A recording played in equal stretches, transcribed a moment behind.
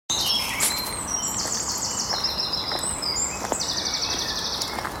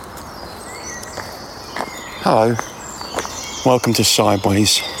Hello, welcome to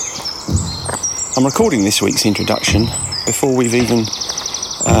Sideways. I'm recording this week's introduction before we've even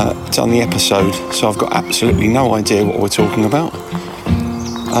done the episode, so I've got absolutely no idea what we're talking about.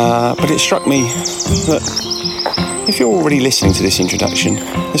 But it struck me that if you're already listening to this introduction,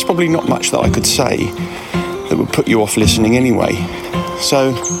 there's probably not much that I could say that would put you off listening anyway.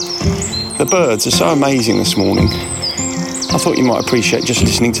 So, the birds are so amazing this morning. I thought you might appreciate just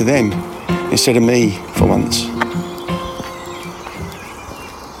listening to them instead of me for once.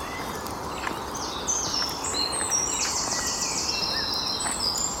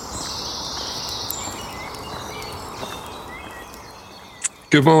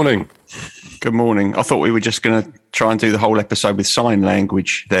 Good morning. Good morning. I thought we were just going to try and do the whole episode with sign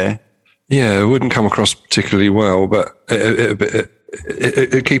language there. Yeah, it wouldn't come across particularly well, but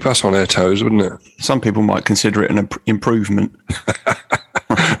it'd keep us on our toes, wouldn't it? Some people might consider it an improvement.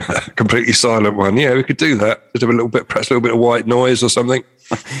 Completely silent one. Yeah, we could do that. Just have a little bit, perhaps a little bit of white noise or something.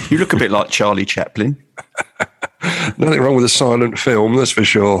 You look a bit like Charlie Chaplin. Nothing wrong with a silent film, that's for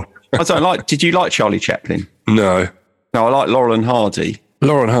sure. Did you like Charlie Chaplin? No. No, I like Laurel and Hardy.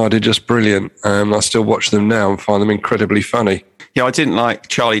 Laurel and Hardy, just brilliant. I still watch them now and find them incredibly funny. Yeah, I didn't like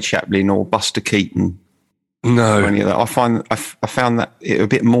Charlie Chaplin or Buster Keaton. No. Or any of that. I found that a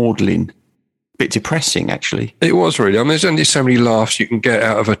bit maudlin, a bit depressing, actually. It was really. I mean, there's only so many laughs you can get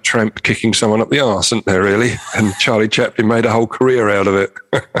out of a tramp kicking someone up the arse, isn't there, really? And Charlie Chaplin made a whole career out of it.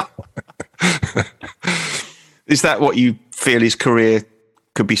 Is that what you feel his career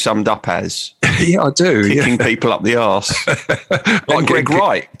could be summed up as? Yeah, I do. Kicking people up the arse. Like Greg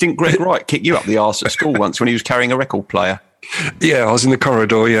Wright. Didn't Greg Wright kick you up the arse at school once when he was carrying a record player? Yeah, I was in the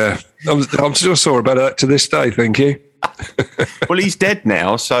corridor, yeah. I'm still sore about that to this day, thank you. Well, he's dead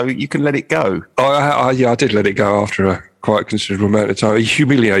now, so you can let it go. I did let it go after a quite considerable amount of time. He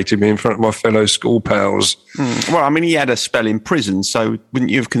humiliated me in front of my fellow school pals. Well, I mean, he had a spell in prison, so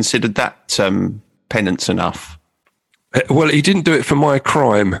wouldn't you have considered that penance enough? Well, he didn't do it for my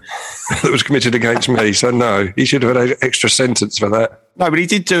crime that was committed against me, so no, he should have had an extra sentence for that. No, but he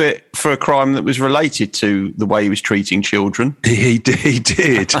did do it for a crime that was related to the way he was treating children. He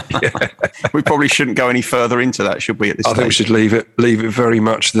did. Yeah. We probably shouldn't go any further into that, should we, at this stage? I think we should leave it very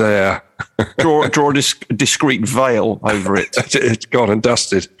much there. Draw a discreet veil over it. It's gone and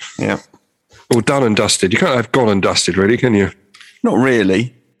dusted. Yeah. Or done and dusted. You can't have gone and dusted, really, can you? Not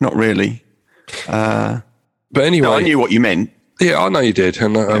really. But anyway, no, I knew what you meant. Yeah, I know you did,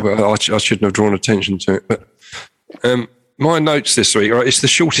 and I shouldn't have drawn attention to it. But my notes this week, right? It's the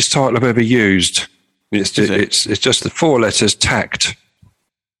shortest title I've ever used. It's just the 4 letters, tact.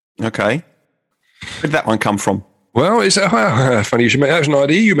 Okay. Where did that one come from? Well, funny you should make that. Was an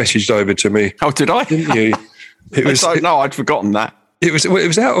idea you messaged over to me. Oh, did I? Didn't you? No, I'd forgotten that. It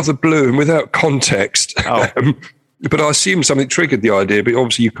was out of the blue and without context. Oh. But I assumed something triggered the idea. But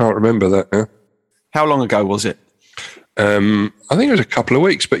obviously, you can't remember that now. How long ago was it? I think it was a couple of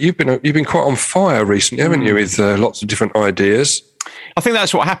weeks, but you've been quite on fire recently, haven't you, with lots of different ideas? I think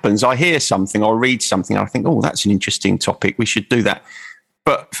that's what happens. I hear something or read something, and I think, oh, that's an interesting topic. We should do that.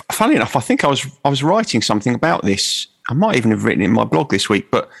 But funny enough, I think I was writing something about this. I might even have written it in my blog this week.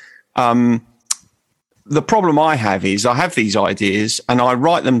 But the problem I have is I have these ideas and I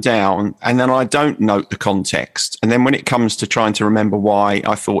write them down, and then I don't note the context. And then when it comes to trying to remember why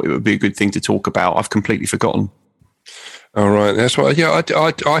I thought it would be a good thing to talk about, I've completely forgotten. All right, that's why. Yeah,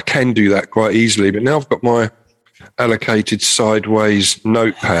 I can do that quite easily, but now I've got my allocated sideways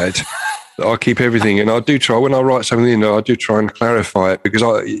notepad that I keep everything in. I do try when I write something in, I do try and clarify it because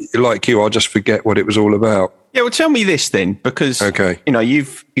like you, I just forget what it was all about. Yeah, well, tell me this then, because you know you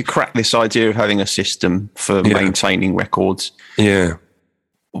cracked this idea of having a system for maintaining records. Yeah.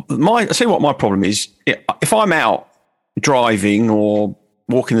 I see what my problem is. If I'm out driving or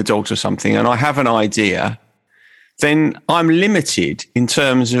walking the dogs or something, and I have an idea, then I'm limited in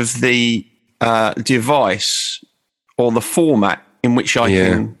terms of the device or the format in which I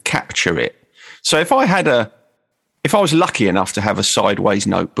can capture it. So if I was lucky enough to have a sideways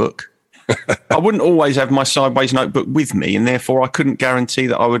notebook, I wouldn't always have my sideways notebook with me, and therefore I couldn't guarantee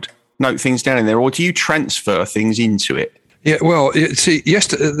that I would note things down in there. Or do you transfer things into it? Yeah, well, see,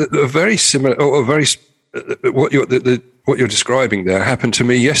 a very similar, or very what you're describing there happened to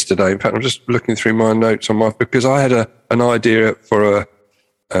me yesterday. In fact, I'm just looking through my notes on because I had an idea for a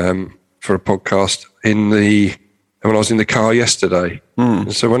podcast when I was in the car yesterday.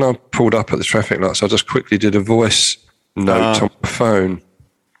 And so when I pulled up at the traffic lights, I just quickly did a voice note on my phone.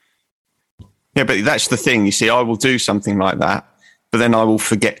 Yeah, but that's the thing. You see, I will do something like that, but then I will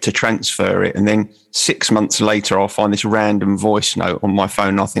forget to transfer it. And then 6 months later, I'll find this random voice note on my phone.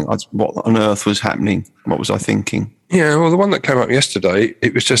 And I think, what on earth was happening? What was I thinking? Yeah, well, the one that came up yesterday,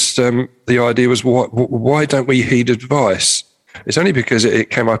 it was just the idea was, why don't we heed advice? It's only because it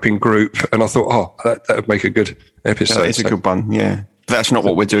came up in group, and I thought, that would make a good episode. Yeah, it's a good one, yeah. But that's not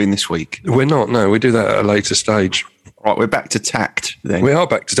what we're doing this week. We're not, no. We do that at a later stage. Right, we're back to tact then. We are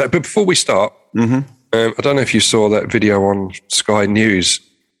back to tact. But before we start, I don't know if you saw that video on Sky News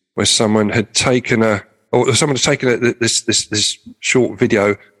where someone had taken this short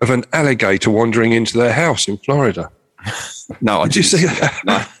video of an alligator wandering into their house in Florida. No, did you see that?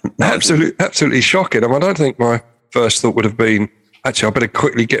 No. Absolutely shocking. I mean, I don't think my first thought would have been, actually, I better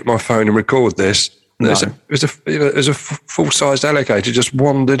quickly get my phone and record this. No. There's a full-sized alligator just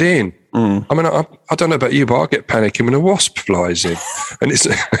wandered in. I mean, I don't know about you, but I get panicking when a wasp flies in, and it's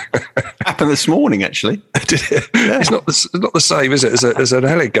happened this morning actually. It's not the same, is it, as an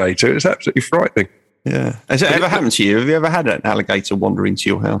alligator? It's absolutely frightening. Yeah. Has it ever happened to you? Have you ever had an alligator wander into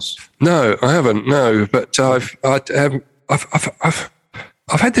your house? No, I haven't. No, but I've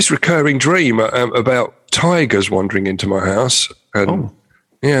had this recurring dream about tigers wandering into my house, and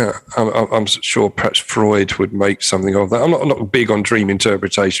yeah, I'm sure perhaps Freud would make something of that. I'm not big on dream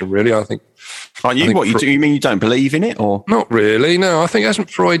interpretation, really. I think. Aren't you? What you mean? You don't believe in it, or not really? No, I think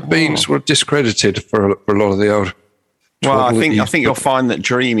hasn't Freud been sort of discredited for a lot of the old. Well, I think you'll find that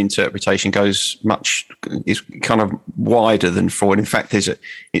dream interpretation is kind of wider than Freud. In fact,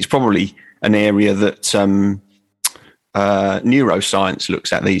 it's probably an area that neuroscience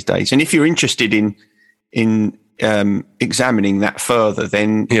looks at these days. And if you're interested in examining that further,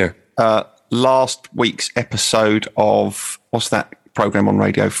 then last week's episode of what's that program on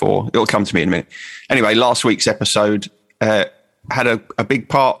Radio 4? It'll come to me in a minute. Anyway, last week's episode had a big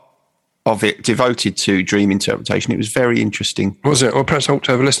part of it devoted to dream interpretation. It was very interesting. Was it? Well, perhaps I ought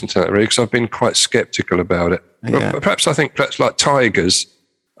to have a listen to that, really, because I've been quite sceptical about it. Yeah. But perhaps like tigers,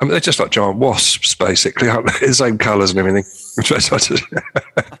 I mean, they're just like giant wasps, basically, aren't they? The same colours and everything.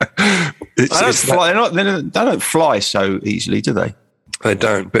 They don't fly so easily, do they? They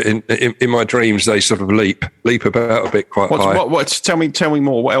don't. But in my dreams, they sort of leap about a bit quite high. Tell me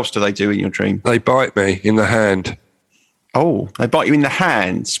more. What else do they do in your dream? They bite me in the hand. Oh, they bite you in the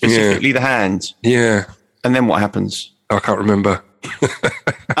hand, specifically the hand. Yeah. And then what happens? I can't remember. Do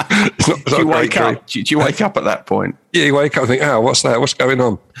you wake up? Do you wake up at that point? Yeah, you wake up and think, what's that? What's going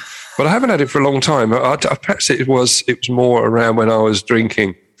on? But I haven't had it for a long time. Perhaps it was more around when I was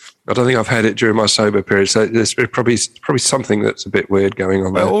drinking. I don't think I've had it during my sober period. So there's probably something that's a bit weird going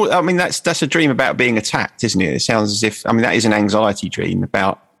on there. Well, I mean, that's a dream about being attacked, isn't it? It sounds as if, that is an anxiety dream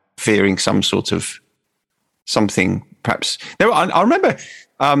about fearing some sort of something. Perhaps I remember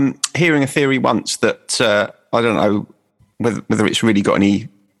hearing a theory once that I don't know whether it's really got any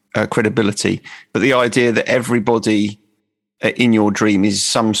credibility, but the idea that everybody in your dream is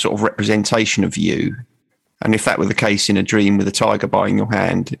some sort of representation of you, and if that were the case in a dream with a tiger biting your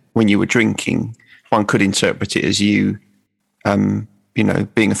hand when you were drinking, one could interpret it as you,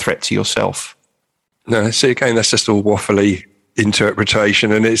 being a threat to yourself. No, see, again, that's just all waffly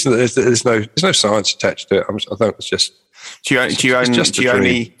interpretation, and there's no science attached to it. I think it's just. Do you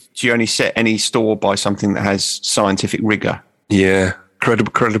only set any store by something that has scientific rigor? Yeah,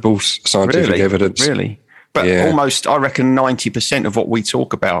 credible scientific evidence. Really, but almost, I reckon 90% of what we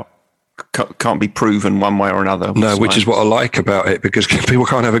talk about can't be proven one way or another. No, which is what I like about it, because people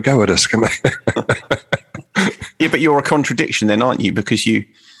can't have a go at us, can they? Yeah, but you're a contradiction then, aren't you? Because you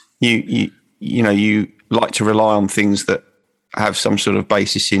like to rely on things that have some sort of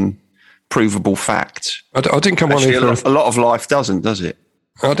basis in provable fact. I didn't come on here for a lot of life doesn't, does it?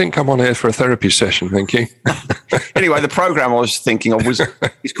 I didn't come on here for a therapy session, thank you. Anyway, the program I was thinking of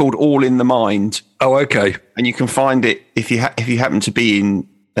it's called All in the Mind. Oh, okay. And you can find it if you happen to be in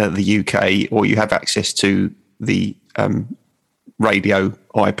the UK, or you have access to the radio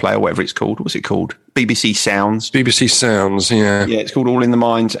iPlayer, whatever it's called. What's it called? BBC Sounds. BBC Sounds, yeah. Yeah, it's called All in the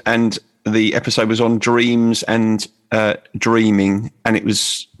Mind, and the episode was on dreams and dreaming, and it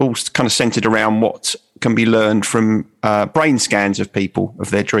was all kind of centered around what can be learned from brain scans of people, of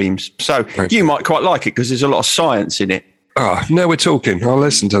their dreams. So you might quite like it because there's a lot of science in it. Ah, now we're talking. I'll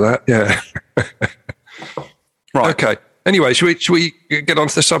listen to that. Yeah. Right. Okay. Anyway, should we get on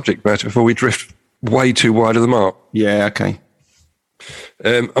to the subject matter before we drift way too wide of the mark? Yeah. Okay.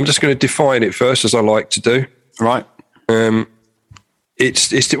 I'm just going to define it first, as I like to do. Right.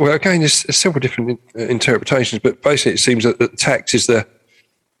 It's well, again, there's several different interpretations, but basically it seems that tact is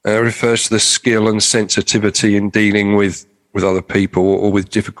refers to the skill and sensitivity in dealing with other people or with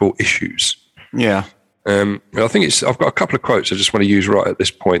difficult issues. Yeah. I think I've got a couple of quotes I just want to use right at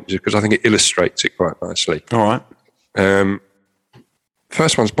this point because I think it illustrates it quite nicely. All right.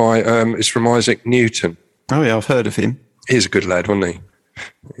 First one's by, it's from Isaac Newton. Oh, yeah, I've heard of him. He's a good lad, wasn't he?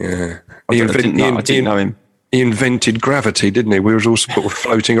 Yeah. I didn't know him. He invented gravity, didn't he? We were all sort of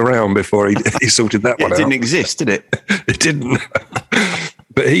floating around before he sorted that one out. It didn't exist, did it? It didn't.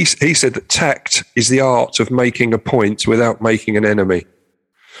 But he said that tact is the art of making a point without making an enemy.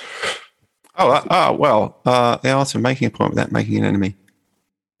 The art of making a point without making an enemy.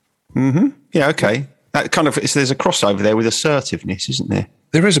 Mm-hmm. Yeah, okay. That kind of there's a crossover there with assertiveness, isn't there?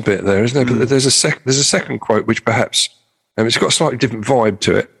 There is a bit there, isn't there? But there's a second quote which perhaps it's got a slightly different vibe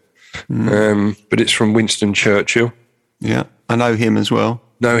to it. But it's from Winston Churchill. Yeah, I know him as well.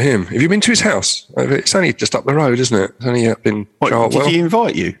 Know him? Have you been to his house? It's only just up the road, isn't it? It's only up in Chartwell. Did he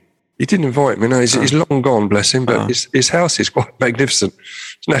invite you? He didn't invite me. No, he's long gone, bless him. But his house is quite magnificent.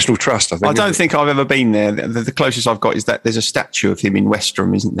 It's National Trust, I think. I don't think I've ever been there. The closest I've got is that there's a statue of him in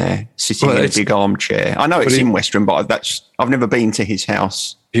Westerham, isn't there? Sitting in a big armchair. I know it's in Westerham, but I've never been to his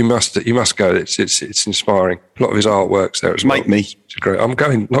house. You must go. It's inspiring. A lot of his artwork's there as well. Make me. It's great. Not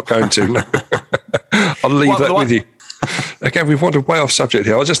going to. No. I'll leave that with you. Again, we've wandered way off subject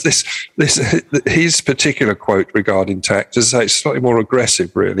here. His particular quote regarding tact, as I say, it's slightly more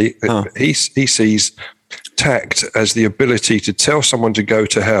aggressive, really. He sees tact as the ability to tell someone to go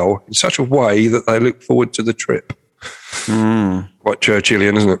to hell in such a way that they look forward to the trip. Quite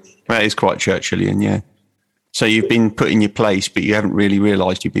Churchillian, isn't it? That is quite Churchillian, yeah. So you've been put in your place, but you haven't really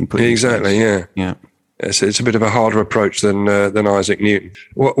realised you've been put in your place. Exactly, yeah. It's a bit of a harder approach than Isaac Newton.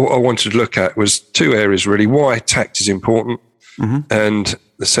 What I wanted to look at was two areas, really. Why tact is important, and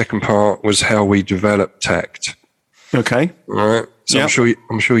the second part was how we develop tact. Okay. All right. So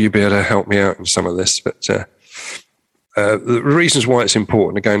I'm sure you'll be able to help me out in some of this. But the reasons why it's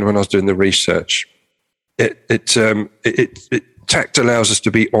important, again, when I was doing the research, tact allows us to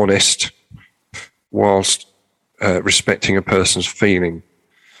be honest whilst respecting a person's feeling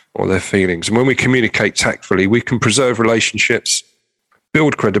or their feelings. And when we communicate tactfully, we can preserve relationships,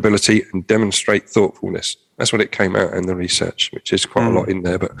 build credibility, and demonstrate thoughtfulness. That's what it came out in the research, which is quite a lot in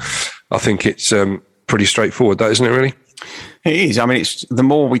there. But I think it's pretty straightforward, though, isn't it, really? It is. I mean, it's the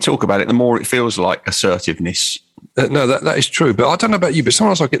more we talk about it, the more it feels like assertiveness. No, that is true. But I don't know about you, but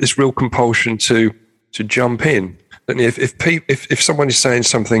sometimes I get this real compulsion to jump in. And if someone is saying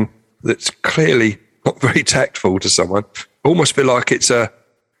something that's clearly not very tactful to someone, I almost feel like it's a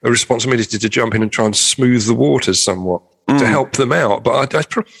responsibility to jump in and try and smooth the waters somewhat to help them out. But I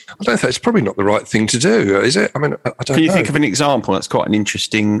don't think it's probably not the right thing to do, is it? I mean, I don't know. Can you think of an example? That's quite an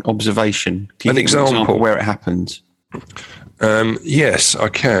interesting observation. Can you think of an example where it happened? Yes, I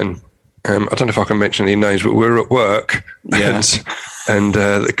can. I don't know if I can mention any names, but we're at work. Yeah. And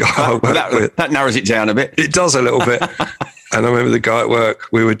the guy I work with... That narrows it down a bit. It does a little bit. And I remember the guy at work,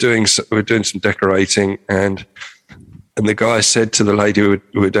 we were doing some decorating, and the guy said to the lady who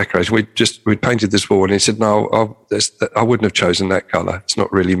were decorating, we'd painted this wall, and he said, "No, I wouldn't have chosen that colour. It's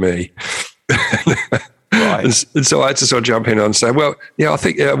not really me." Right. And so I had to sort of jump in and say, "Well, yeah, I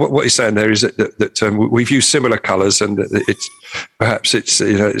think what he's saying there is that we've used similar colours, and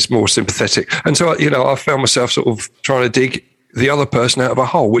it's more sympathetic." And so I found myself sort of trying to dig the other person out of a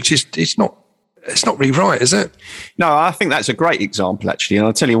hole, which is it's not really right, is it? No, I think that's a great example, actually. And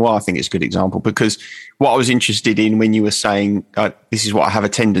I'll tell you why I think it's a good example, because what I was interested in when you were saying, this is what I have a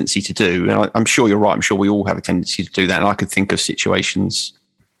tendency to do, and I'm sure you're right, I'm sure we all have a tendency to do that, and I could think of situations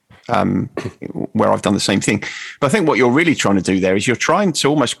where I've done the same thing. But I think what you're really trying to do there is you're trying to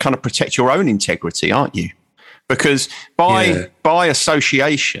almost kind of protect your own integrity, aren't you? Because by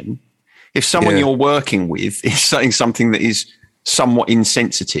association, if someone you're working with is saying something that is somewhat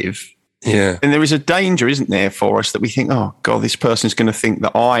insensitive, then there is a danger, isn't there, for us that we think, oh, God, this person's going to think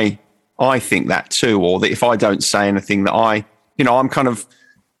that I think that too, or that if I don't say anything that I'm kind of,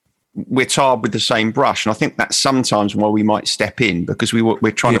 we're tarred with the same brush. And I think that's sometimes why we might step in, because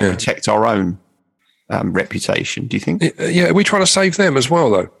we're trying to protect our own reputation. Do you think? Yeah, we're trying to save them as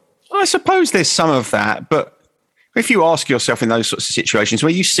well, though. I suppose there's some of that, but if you ask yourself in those sorts of situations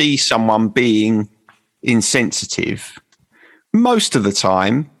where you see someone being insensitive, most of the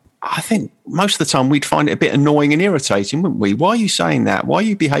time we'd find it a bit annoying and irritating, wouldn't we? Why are you saying that? Why are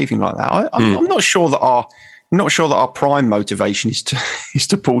you behaving like that? I'm not sure that our prime motivation is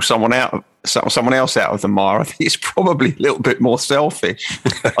to pull someone else out of the mire. I think it's probably a little bit more selfish.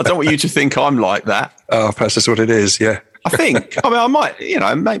 I don't want you to think I'm like that. Oh, perhaps that's what it is. Yeah. I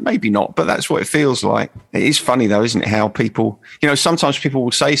might, maybe not, but that's what it feels like. It is funny though, isn't it? How people, sometimes people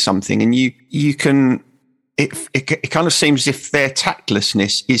will say something and you can, it kind of seems as if their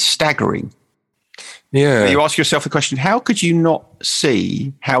tactlessness is staggering. Yeah. You ask yourself the question, how could you not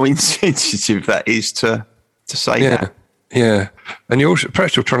see how insensitive that is to say that? Yeah. And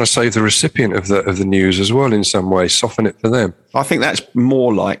perhaps you're trying to save the recipient of the news as well in some way, soften it for them. I think that's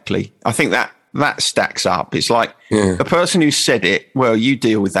more likely. I think that stacks up. It's like the person who said it, well, you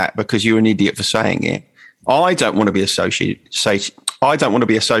deal with that because you're an idiot for saying it. I don't want to be associated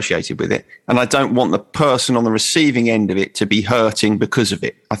with it, and I don't want the person on the receiving end of it to be hurting because of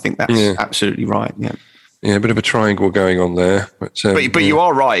it. I think that's absolutely right. Yeah, a bit of a triangle going on there. But you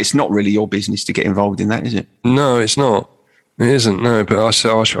are right. It's not really your business to get involved in that, is it? No, it's not. It isn't. No, but I've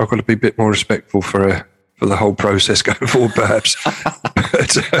got to be a bit more respectful for the whole process going forward, perhaps.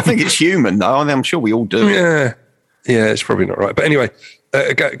 But, I think it's human, though. I'm sure we all do. Yeah, it's probably not right. But anyway,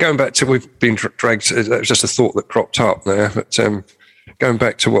 going back to we've been dragged. That was just a thought that cropped up there. But going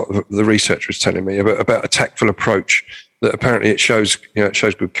back to what the research was telling me about a tactful approach, that apparently it shows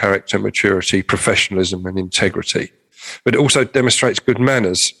good character, maturity, professionalism, and integrity, but it also demonstrates good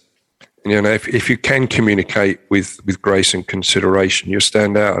manners. If you can communicate with grace and consideration, you'll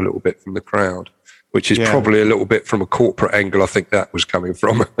stand out a little bit from the crowd, which is probably a little bit from a corporate angle. I think that was coming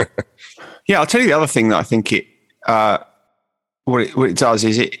from. Yeah, I'll tell you the other thing that I think what it does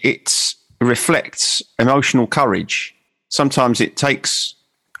is it reflects emotional courage. Sometimes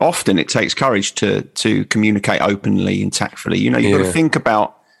often it takes courage to communicate openly and tactfully. You've got to think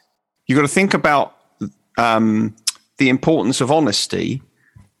about the importance of honesty,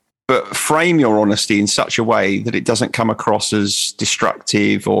 but frame your honesty in such a way that it doesn't come across as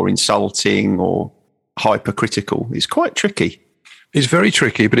destructive or insulting or hypercritical. It's quite tricky. It's very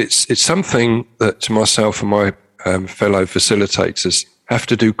tricky, but it's something that myself and my fellow facilitators have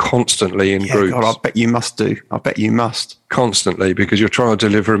to do constantly in groups. God, I bet you must do. I bet you must. Constantly, because you're trying to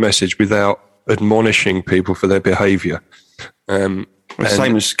deliver a message without admonishing people for their behaviour.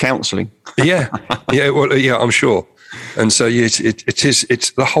 Same as counselling. I'm sure. And so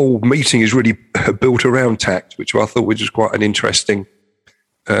it's the whole meeting is really built around tact, which I thought was quite an interesting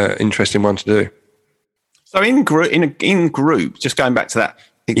one to do. So in group, just going back to that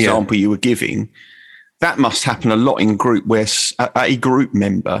example you were giving, that must happen a lot in group, where a group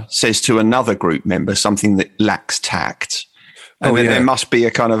member says to another group member something that lacks tact. And then there must be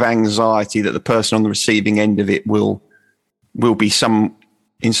a kind of anxiety that the person on the receiving end of it will be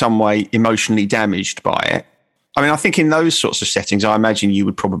in some way emotionally damaged by it. I mean, I think in those sorts of settings, I imagine you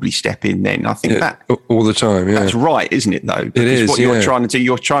would probably step in then. I think that all the time. Yeah, that's right, isn't it? Though it is. What you're trying to do,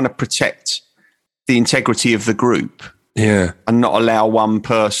 you're trying to protect the integrity of the group. Yeah, and not allow one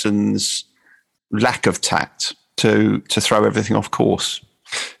person's lack of tact to throw everything off course.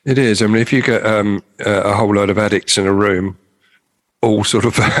 It is. I mean, if you get a whole load of addicts in a room, all sort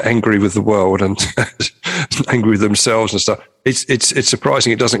of angry with the world and angry with themselves and stuff, it's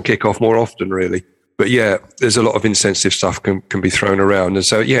surprising it doesn't kick off more often, really. But there's a lot of insensitive stuff can be thrown around, and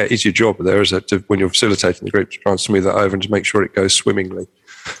so it's your job there when you're facilitating the group to try and smooth that over and to make sure it goes swimmingly.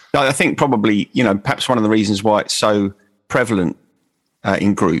 I think probably perhaps one of the reasons why it's so prevalent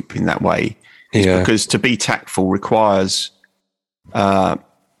in group in that way is because to be tactful requires quite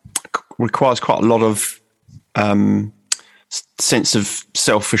a lot of sense of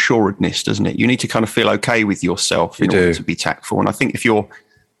self-assuredness, doesn't it? You need to kind of feel okay with yourself in order to be tactful. And I think if you're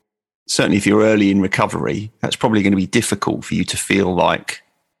early in recovery, that's probably going to be difficult for you to feel like,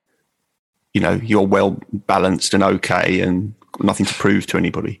 you're well balanced and okay and nothing to prove to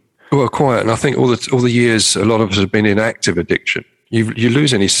anybody. Well, quite. And I think all the years a lot of us have been in active addiction, you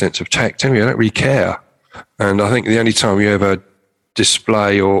lose any sense of tact, don't you? You don't really care. And I think the only time you ever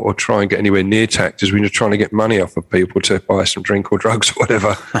display or try and get anywhere near tact is when you're trying to get money off of people to buy some drink or drugs or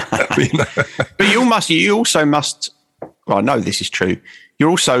whatever. But you also must, well, I know this is true, you're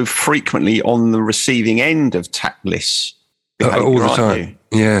also frequently on the receiving end of tactless behaviour, all the time.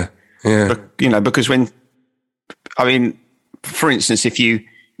 Yeah. But, because for instance, if you,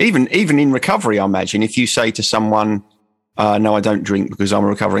 even in recovery, I imagine, if you say to someone, no, I don't drink because I'm a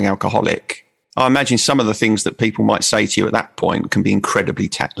recovering alcoholic, I imagine some of the things that people might say to you at that point can be incredibly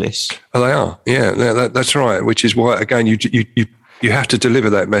tactless. Oh, they are. Yeah, that's right. Which is why, again, you have to deliver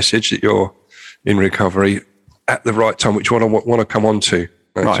that message that you're in recovery at the right time, which I want to come on to.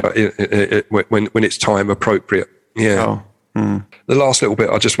 Right. When it's time appropriate. Yeah. The last little bit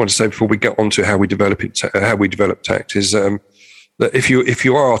I just want to say before we get on to how we develop tact is that if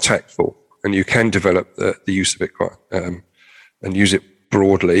you are tactful and you can develop the use of it quite and use it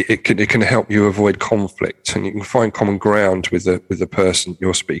broadly, it can help you avoid conflict, and you can find common ground with the person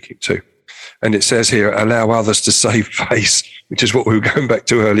you're speaking to. And it says here, allow others to save face, which is what we were going back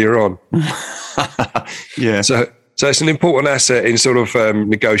to earlier on. Yeah. So So it's an important asset in sort of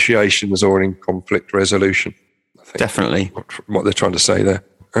negotiations or in conflict resolution. I think. Definitely. What they're trying to say there.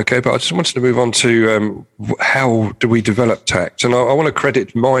 Okay, but I just wanted to move on to how do we develop tact? And I want to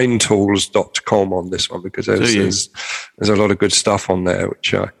credit mindtools.com on this one because there's a lot of good stuff on there,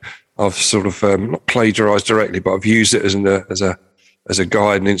 which I've sort of not plagiarized directly, but I've used it as a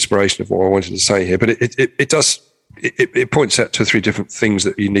guide and inspiration of what I wanted to say here. But it points out 2 or 3 different things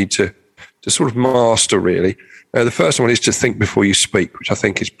that you need to sort of master, really. The first one is to think before you speak, which I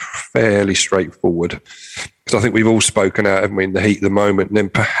think is fairly straightforward. Because I think we've all spoken out, haven't we, in the heat of the moment, and then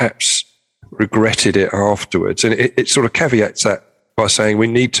perhaps regretted it afterwards. And it sort of caveats that by saying we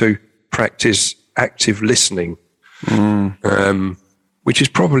need to practice active listening, which is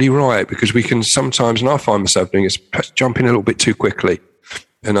probably right, because we can sometimes, and I find myself doing it, jumping a little bit too quickly.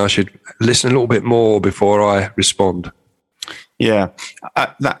 And I should listen a little bit more before I respond. Yeah,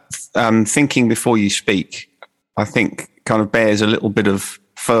 that thinking before you speak, I think kind of bears a little bit of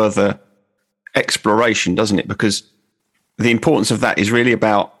further exploration, doesn't it? Because the importance of that is really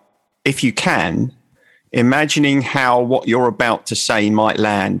about, if you can, imagining how what you're about to say might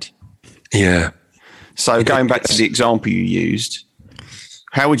land. Yeah. So going back to the example you used,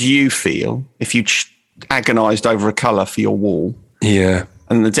 how would you feel if you agonized over a colour for your wall? Yeah.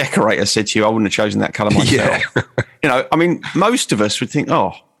 And the decorator said to you, I wouldn't have chosen that colour myself. Yeah. I mean, most of us would think,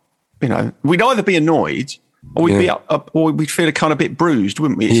 we'd either be annoyed or we'd be up, or we'd feel a kind of bit bruised,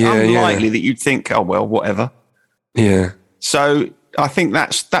 wouldn't we? It's unlikely that you'd think, oh, well, whatever. Yeah. So I think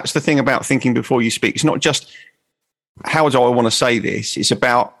that's the thing about thinking before you speak. It's not just how do I want to say this? It's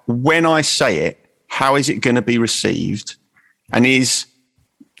about when I say it, how is it going to be received? And is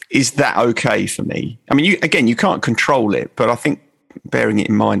that okay for me? I mean, you can't control it, but I think bearing it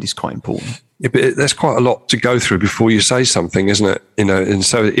in mind is quite important. Yeah, but there's quite a lot to go through before you say something, isn't it? And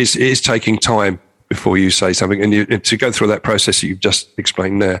so it is taking time before you say something, and to go through that process that you've just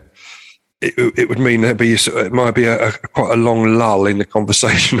explained there, it would mean it might be quite a long lull in the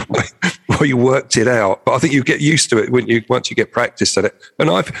conversation while you worked it out. But I think you get used to it once you get practiced at it. And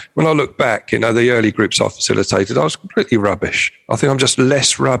when I look back, the early groups I facilitated, I was completely rubbish. I think I'm just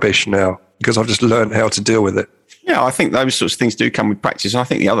less rubbish now because I've just learned how to deal with it. Yeah, I think those sorts of things do come with practice. And I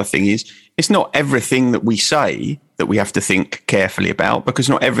think the other thing is, it's not everything that we say that we have to think carefully about, because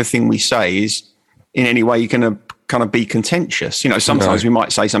not everything we say is in any way going to kind of be contentious. Sometimes we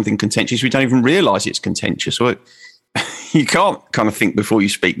might say something contentious, we don't even realise it's contentious. Or you can't kind of think before you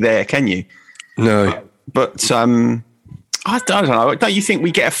speak there, can you? No. But I don't know. Don't you think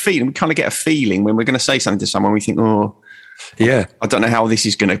we get a feeling? We kind of get a feeling when we're going to say something to someone. We think, oh, yeah, I don't know how this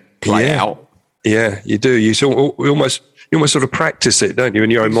is going to play out. Yeah, you do. You almost sort of practice it, don't you,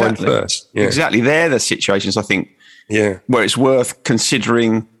 in your own mind first? Yeah. Exactly. They're the situations, I think, where it's worth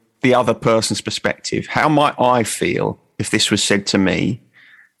considering the other person's perspective. How might I feel if this was said to me?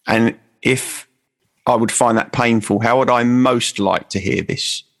 And if I would find that painful, how would I most like to hear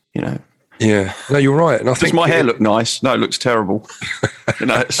this? Yeah. No, you're right. And I think does my hair look nice? No, it looks terrible.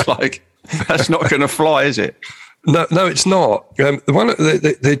 It's like, that's not going to fly, is it? No, it's not.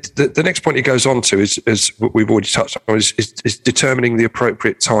 The next point he goes on to is what we've already touched on is determining the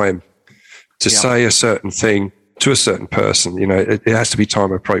appropriate time to say a certain thing to a certain person. It has to be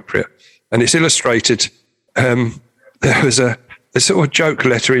time appropriate, and it's illustrated. There was a sort of joke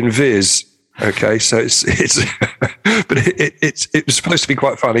letter in Viz. Okay, so it's but it was supposed to be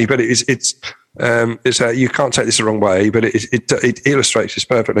quite funny, but it's you can't take this the wrong way, but it illustrates this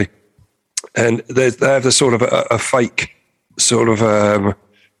perfectly. And they have the sort of a fake sort of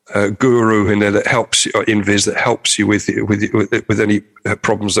guru in there that helps you, in Viz, that helps you with any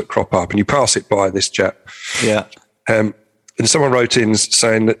problems that crop up, and you pass it by this chap. Yeah. And someone wrote in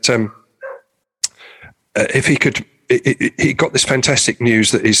saying that if he could, he got this fantastic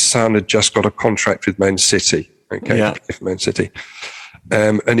news that his son had just got a contract with Man City. Okay, Man City.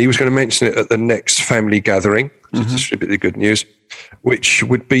 And he was going to mention it at the next family gathering to distribute the good news, which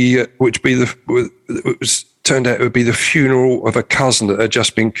turned out it would be the funeral of a cousin that had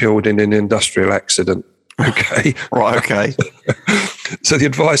just been killed in an industrial accident. Okay, right. Okay. So the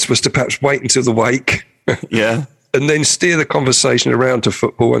advice was to perhaps wait until the wake. Yeah. And then steer the conversation around to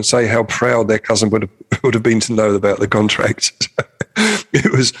football and say how proud their cousin would have been to know about the contract.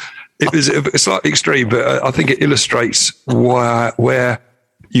 It was slightly extreme, but I think it illustrates where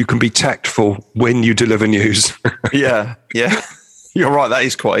you can be tactful when you deliver news. Yeah. You're right. That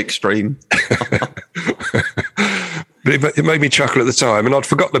is quite extreme. But it made me chuckle at the time, and I'd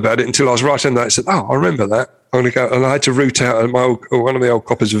forgotten about it until I was writing that. I said, "Oh, I remember that." I'm going to go, and I had to root out one of the old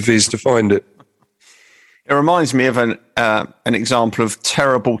copies of Viz to find it. It reminds me of an example of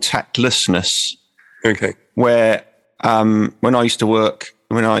terrible tactlessness. Okay. Where when I used to work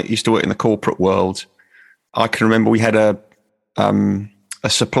in the corporate world, I can remember we had a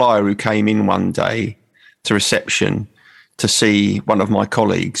supplier who came in one day to reception to see one of my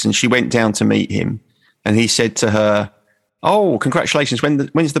colleagues, and she went down to meet him, and he said to her, "Oh, congratulations!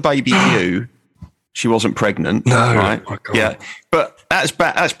 When's the baby due?" She wasn't pregnant. No, right? Yeah, but that's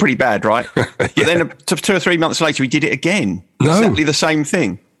bad. That's pretty bad, right? Yeah. But then 2 or 3 months later, he did it again. No. Exactly the same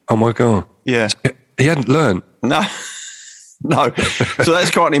thing. Oh my God. Yeah. He hadn't learned. No. So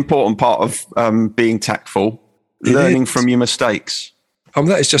that's quite an important part of being tactful, learning from your mistakes.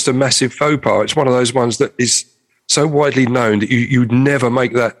 That is just a massive faux pas. It's one of those ones that is so widely known that you'd never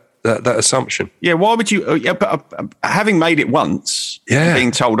make that assumption. Yeah, why would you? But having made it once,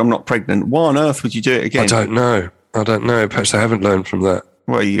 being told I'm not pregnant, why on earth would you do it again? I don't know. Perhaps they haven't learned from that.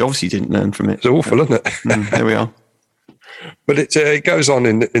 Well, you obviously didn't learn from it. It's awful, isn't it? There we are. But it goes on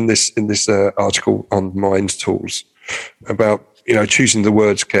in this article on Mind Tools about choosing the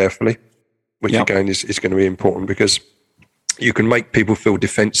words carefully, which again is going to be important because you can make people feel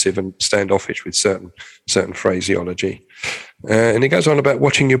defensive and standoffish with certain phraseology. And it goes on about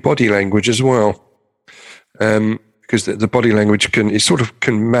watching your body language as well, because the body language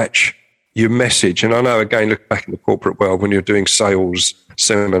can match your message. And I know, again, look back in the corporate world when you're doing sales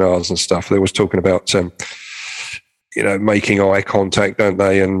seminars and stuff, they was talking about making eye contact, don't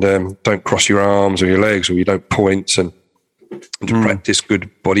they? And don't cross your arms or your legs, or you don't point, and to practice good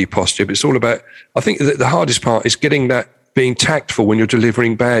body posture. But it's all about, I think the hardest part is getting that, being tactful when you're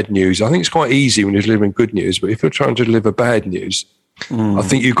delivering bad news. I think it's quite easy when you're delivering good news, but if you're trying to deliver bad news, I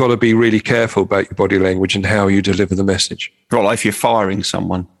think you've got to be really careful about your body language and how you deliver the message. Right, like if you're firing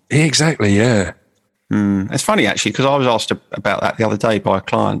someone. Exactly, yeah. It's funny, actually, because I was asked about that the other day by a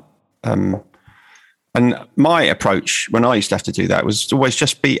client. And my approach when I used to have to do that was to always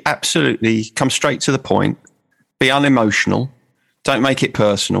just come straight to the point, be unemotional, don't make it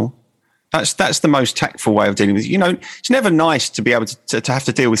personal. That's the most tactful way of dealing with it. It's never nice to be able to have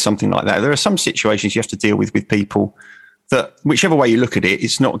to deal with something like that. There are some situations you have to deal with people that, whichever way you look at it,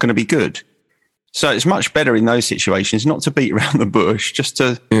 it's not going to be good. So it's much better in those situations not to beat around the bush, just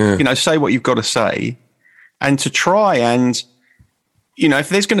to, say what you've got to say, and to try and, if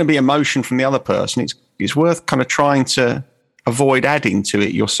there's going to be emotion from the other person, it's worth kind of trying to avoid adding to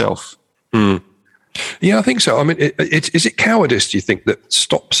it yourself. Yeah, I think so. I mean, is it cowardice, do you think, that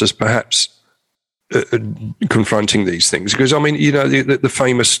stops us perhaps confronting these things? Because, I mean, the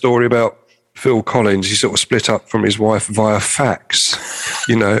famous story about Phil Collins, he sort of split up from his wife via fax,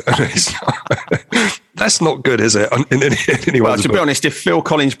 and that's not good, is it? Well, to be honest, if Phil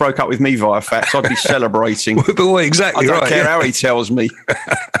Collins broke up with me via fax, I'd be celebrating. Well, exactly right. I don't care how he tells me.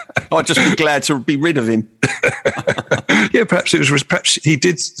 I'd just be glad to be rid of him. Yeah, perhaps he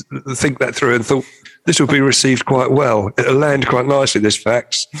did think that through and thought this will be received quite well. It'll land quite nicely, this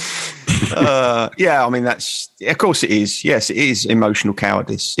fax. Yeah, I mean, of course it is. Yes, it is emotional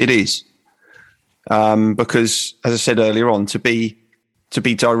cowardice. It is. Because, as I said earlier on, to be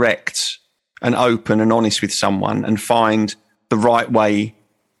direct and open and honest with someone and find the right way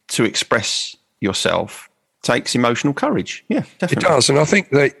to express yourself takes emotional courage. Yeah, definitely. It does. And I think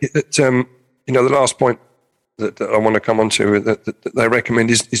that the last point that I want to come on to that they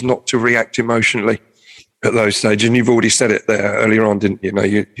recommend is not to react emotionally at those stages. And you've already said it there earlier on, didn't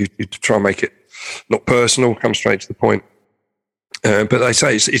you? You try and make it not personal, come straight to the point. But they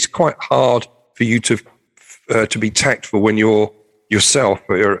say it's quite hard for you to be tactful when you're yourself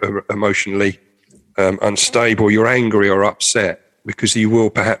are emotionally unstable, you're angry or upset, because you will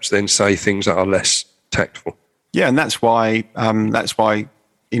perhaps then say things that are less tactful. Yeah, and that's why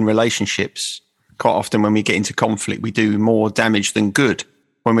in relationships, quite often when we get into conflict, we do more damage than good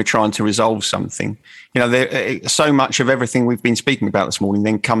when we're trying to resolve something. So much of everything we've been speaking about this morning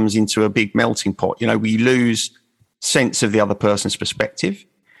then comes into a big melting pot. We lose sense of the other person's perspective.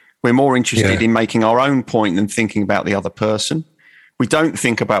 We're more interested in making our own point than thinking about the other person. We don't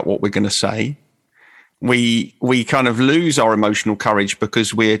think about what we're going to say. We kind of lose our emotional courage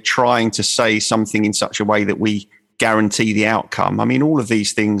because we're trying to say something in such a way that we guarantee the outcome. I mean, all of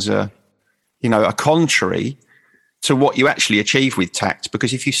these things are contrary to what you actually achieve with tact,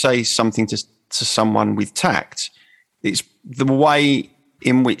 because if you say something to someone with tact, it's the way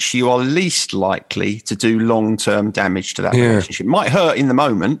in which you are least likely to do long-term damage to that relationship. It might hurt in the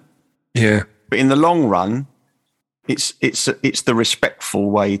moment, but in the long run, it's the respectful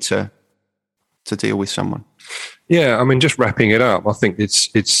way to deal with someone. Yeah, I mean, just wrapping it up, I think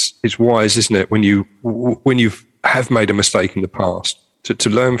it's wise, isn't it, when you have made a mistake in the past, to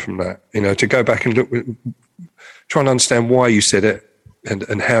learn from that, to go back and look, try and understand why you said it,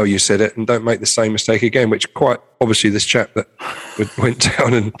 and how you said it, and don't make the same mistake again, which quite obviously this chap that went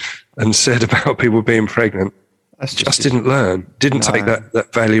down and said about people being pregnant just didn't learn, didn't take that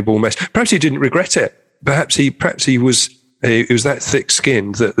valuable message. Perhaps he didn't regret it. Perhaps he was that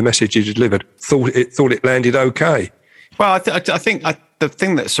thick-skinned that the message he delivered thought it landed okay. Well, I think the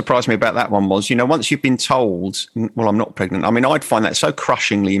thing that surprised me about that one was, once you've been told, well, I'm not pregnant. I mean, I'd find that so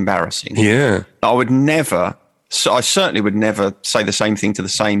crushingly embarrassing. Yeah. I certainly would never say the same thing to the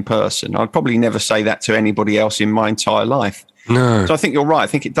same person. I'd probably never say that to anybody else in my entire life. No. So I think you're right. I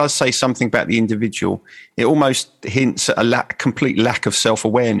think it does say something about the individual. It almost hints at a complete lack of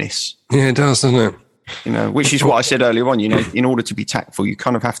self-awareness. Yeah, it does, doesn't it? Which is what I said earlier on. In order to be tactful, you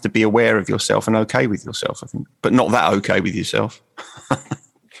kind of have to be aware of yourself and okay with yourself, I think, but not that okay with yourself.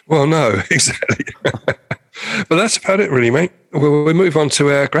 Well, no, exactly. But that's about it, really, mate. We'll move on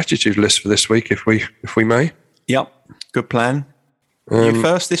to our gratitude list for this week, if we may. Yep, good plan. You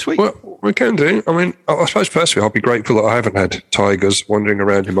first this week? Well, we can do. I mean, I suppose personally, I'll be grateful that I haven't had tigers wandering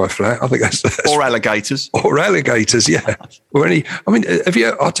around in my flat. I think that's or alligators. Or alligators, yeah. Or any. I mean, have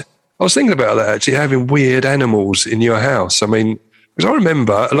you? I was thinking about that actually, having weird animals in your house. I mean, because I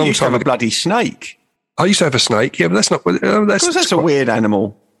remember a long time ago, a bloody snake. I used to have a snake. Yeah, but that's not. That's a weird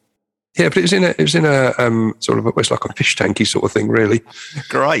animal. Yeah, but it was in a sort of it's like a fish tanky sort of thing, really.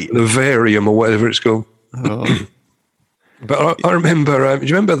 Great. An aquarium or whatever it's called. Oh. But I remember, do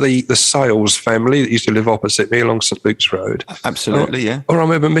you remember the Sales family that used to live opposite me along St. Luke's Road? Absolutely, yeah. Or I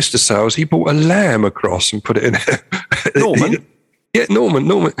remember Mr. Sales, he bought a lamb across and put it in Norman? Yeah,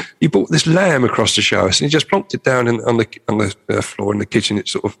 Norman. He bought this lamb across to show us, and he just plonked it down on the floor in the kitchen.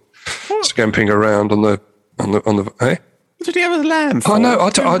 It's sort of scampering around on the. Eh? What did he have a lamb for? I know. I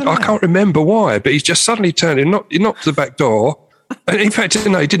can't remember why, but he's just suddenly turned. He knocked the back door. And in fact,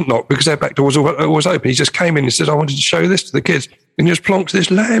 no, he didn't knock because their back door was always open. He just came in and said, "I wanted to show this to the kids," and just plonked this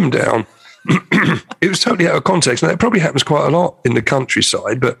lamb down. It was totally out of context. Now, it probably happens quite a lot in the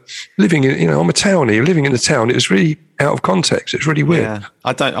countryside, but living in, I'm a townie, living in the town, it was really out of context. It's really weird. Yeah,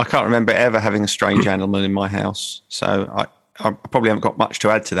 I can't remember ever having a strange animal in my house. So I probably haven't got much to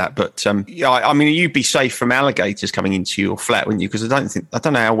add to that. But I mean, you'd be safe from alligators coming into your flat, wouldn't you? Because I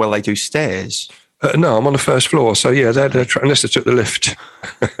don't know how well they do stairs. No, I'm on the first floor, so yeah, unless they took the lift.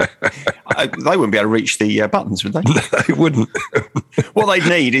 They wouldn't be able to reach the buttons, would they? No, they wouldn't. What they'd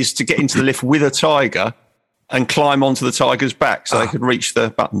need is to get into the lift with a tiger and climb onto the tiger's back so they could reach the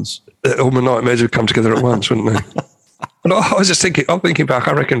buttons. All my nightmares would come together at once, wouldn't they? And I was just thinking, I'm thinking back,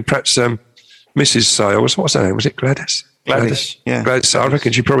 I reckon perhaps Mrs. Sales, what's her name? Was it Gladys? Gladys, yeah. Gladys, I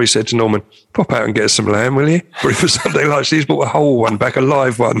reckon she probably said to Norman, "Pop out and get us some lamb, will you?" Or if it was something like she's bought a whole one back, a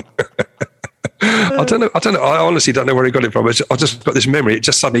live one. I don't know. I honestly don't know where he got it from. I just got this memory. It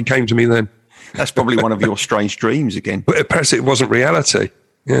just suddenly came to me then. That's probably one of your strange dreams again. But perhaps it wasn't reality.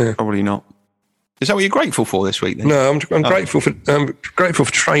 Yeah, probably not. Is that what you're grateful for this week then? No, I'm grateful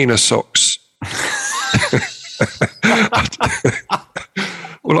for trainer socks.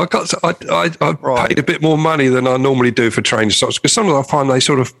 Well, I paid a bit more money than I normally do for trainer socks because sometimes I find they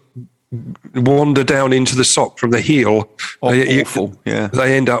sort of wander down into the sock from the heel. Awful, yeah.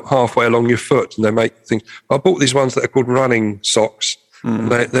 They end up halfway along your foot and they make things. I bought these ones that are called running socks.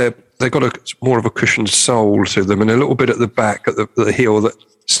 And they've got more of a cushioned sole to them and a little bit at the back at the heel that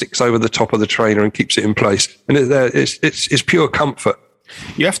sticks over the top of the trainer and keeps it in place. And it's pure comfort.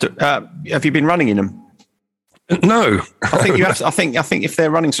 You have to. Have you been running in them? No, I think you have to, I think if they're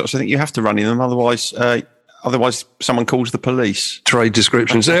running socks, I think you have to run in them. Otherwise, someone calls the police. Trade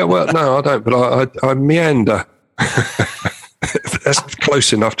descriptions. Yeah, well, no, I don't. But I meander. That's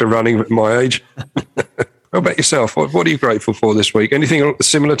close enough to running at my age. How about yourself? What are you grateful for this week? Anything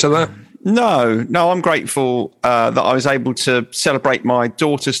similar to that? No. I'm grateful that I was able to celebrate my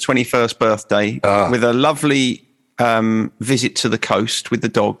daughter's 21st birthday with a lovely visit to the coast with the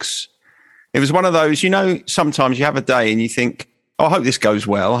dogs. It was one of those, sometimes you have a day and you think, I hope this goes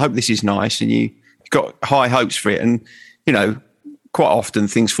well. I hope this is nice. And you've got high hopes for it. And, quite often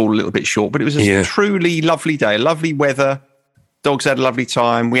things fall a little bit short. But it was a truly lovely day, lovely weather. Dogs had a lovely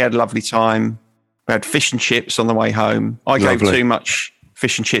time. We had a lovely time. We had fish and chips on the way home. I gave too much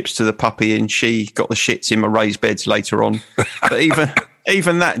fish and chips to the puppy and she got the shits in my raised beds later on. But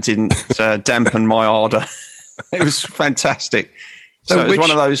even that didn't dampen my ardour. It was fantastic. So it was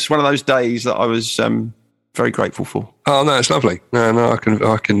one of those days that I was very grateful for. Oh no, it's lovely. No, I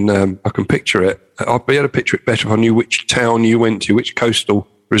can picture it. I'd be able to picture it better if I knew which town you went to, which coastal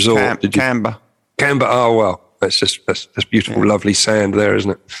resort. Canberra. Canberra. Oh well, that's beautiful, lovely sand there,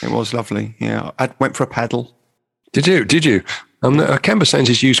 isn't it? It was lovely. Yeah, I went for a paddle. Did you? Canberra sands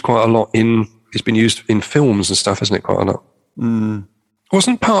is used quite a lot it's been used in films and stuff, isn't it? Quite a lot.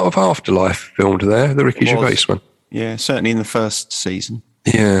 Wasn't part of Afterlife filmed there, the Ricky Gervais one? Yeah, certainly in the first season.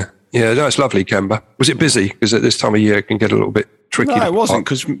 Yeah. Yeah, no, it's lovely, Canberra. Was it busy? Because at this time of year it can get a little bit tricky. No, it wasn't,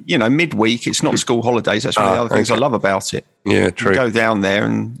 because, midweek, it's not school holidays. That's one of the other things I love about it. Yeah, true. You go down there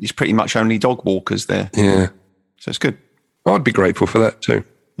and it's pretty much only dog walkers there. Yeah. So it's good. I'd be grateful for that too.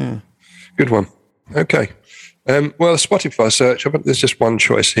 Yeah. Good one. Okay. Well, Spotify search, there's just one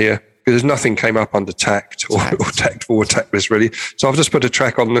choice here, because nothing came up under tact or tactful or tactless, really. So I've just put a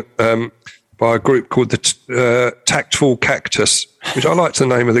track on by a group called the Tactful Cactus, which I liked the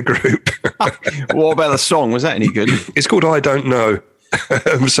name of the group. What about the song? Was that any good? It's called I Don't Know.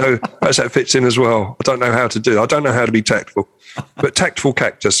 So perhaps that fits in as well. I don't know how to do it. I don't know how to be tactful. But Tactful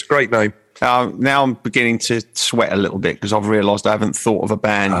Cactus, great name. Now I'm beginning to sweat a little bit because I've realised I haven't thought of a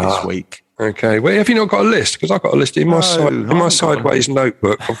band this week. Okay. Well, have you not got a list? Because I've got a list in my Sideways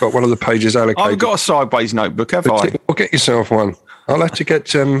notebook. I've got one of the pages allocated. I've got a Sideways notebook, have I? Well, get yourself one. I'll have to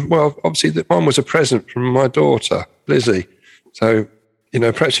get, obviously one was a present from my daughter, Lizzie. So,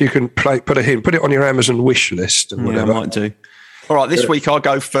 perhaps you can put it on your Amazon wish list and whatever. Yeah, I might do. All right, this week I'll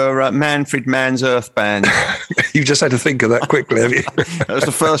go for Manfred Mann's Earth Band. You just had to think of that quickly, have you? That was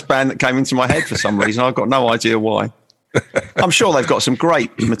the first band that came into my head for some reason. I've got no idea why. I'm sure they've got some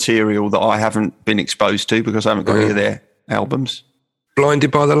great material that I haven't been exposed to because I haven't got any of their albums.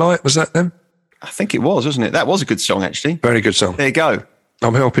 Blinded by the Light, was that them? I think it was, wasn't it? That was a good song, actually. Very good song. There you go.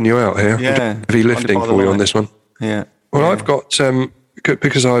 I'm helping you out here. Yeah. Heavy lifting for you on this one. Yeah. Well, I've got...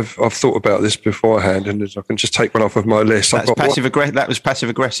 because I've thought about this beforehand, and I can just take one off of my list. That was passive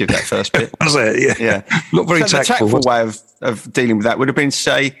aggressive. That first bit was it? Yeah. Not very tactful. The tactful way of dealing with that would have been to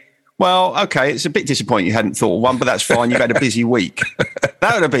say, "Well, okay, it's a bit disappointing you hadn't thought of one, but that's fine. You've had a busy week."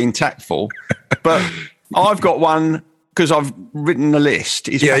 That would have been tactful. But I've got one because I've written a list.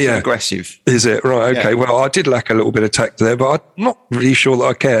 It's passive aggressive. Is it right? Okay. Yeah. Well, I did lack a little bit of tact there, but I'm not really sure that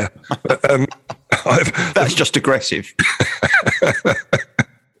I care. But, that's just aggressive.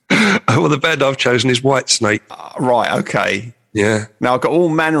 Well, the band I've chosen is Whitesnake. Right, okay. Yeah. Now, I've got all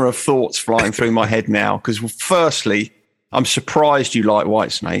manner of thoughts flying through my head now, because firstly, I'm surprised you like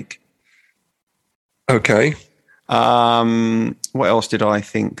Whitesnake. Okay. What else did I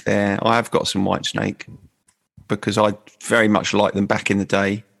think there? I have got some Whitesnake, because I very much liked them back in the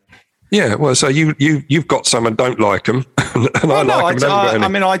day. Yeah, well, so you've got some and don't like them, and I like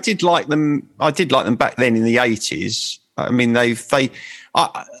them. I did like them. I did like them back then in the 80s. I mean, I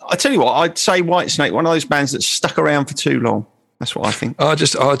tell you what, I'd say Whitesnake, one of those bands that stuck around for too long. That's what I think. I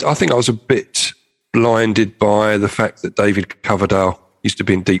think I was a bit blinded by the fact that David Coverdale used to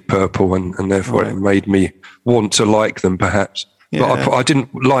be in Deep Purple, and therefore it made me want to like them, perhaps. Yeah. But I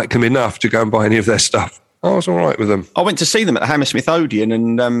didn't like them enough to go and buy any of their stuff. I was all right with them. I went to see them at the Hammersmith Odeon,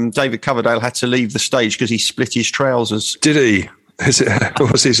 and David Coverdale had to leave the stage because he split his trousers. Did he? As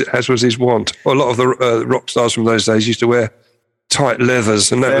was his wont. Well, a lot of the rock stars from those days used to wear tight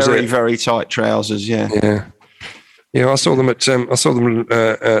leathers, and that was it. Very, very tight trousers. Yeah. I saw them at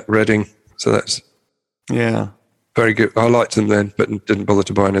Reading. So that's very good. I liked them then, but didn't bother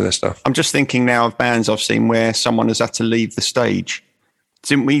to buy any of their stuff. I'm just thinking now of bands I've seen where someone has had to leave the stage.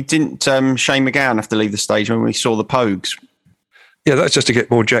 Didn't Shane MacGowan have to leave the stage when we saw the Pogues? Yeah, that's just to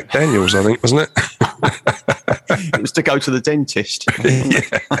get more Jack Daniels, I think, wasn't it? It was to go to the dentist.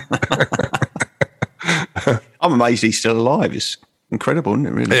 I'm amazed he's still alive. It's incredible, isn't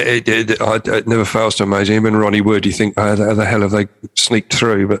it, really? It never fails to amaze him. And Ronnie Wood, you think, how the hell have they sneaked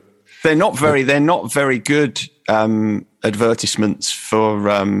through? But they're not very good advertisements for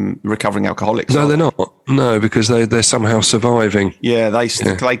recovering alcoholics. No, they're not. No, because they're somehow surviving. Yeah, they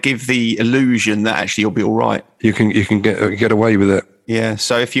give the illusion that actually you'll be all right. You can get away with it. Yeah.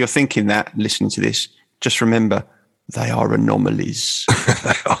 So if you're thinking that, listening to this, just remember they are anomalies.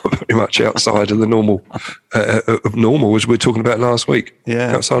 They are very much outside of the normal of normal, as we were talking about last week.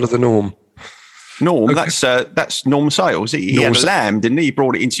 Yeah, outside of the norm. Norm, okay. That's Norm Sales. He had a lamb, didn't he? He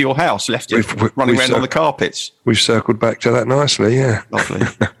brought it into your house, left it running around on the carpets. We've circled back to that nicely, yeah. Lovely.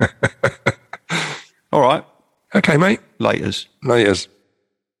 All right. Okay, mate. Laters.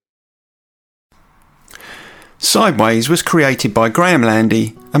 Sideways was created by Graham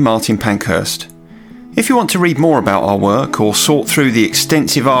Landy and Martin Pankhurst. If you want to read more about our work or sort through the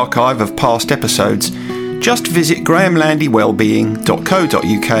extensive archive of past episodes, just visit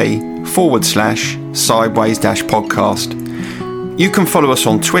grahamlandywellbeing.co.uk/sideways-podcast. You can follow us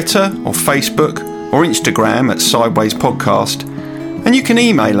on Twitter or Facebook or Instagram at Sideways Podcast, and you can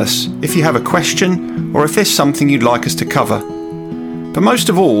email us if you have a question or if there's something you'd like us to cover. But most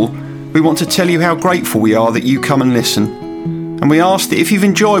of all, we want to tell you how grateful we are that you come and listen, and we ask that if you've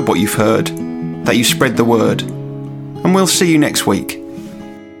enjoyed what you've heard, that you spread the word. And we'll see you next week.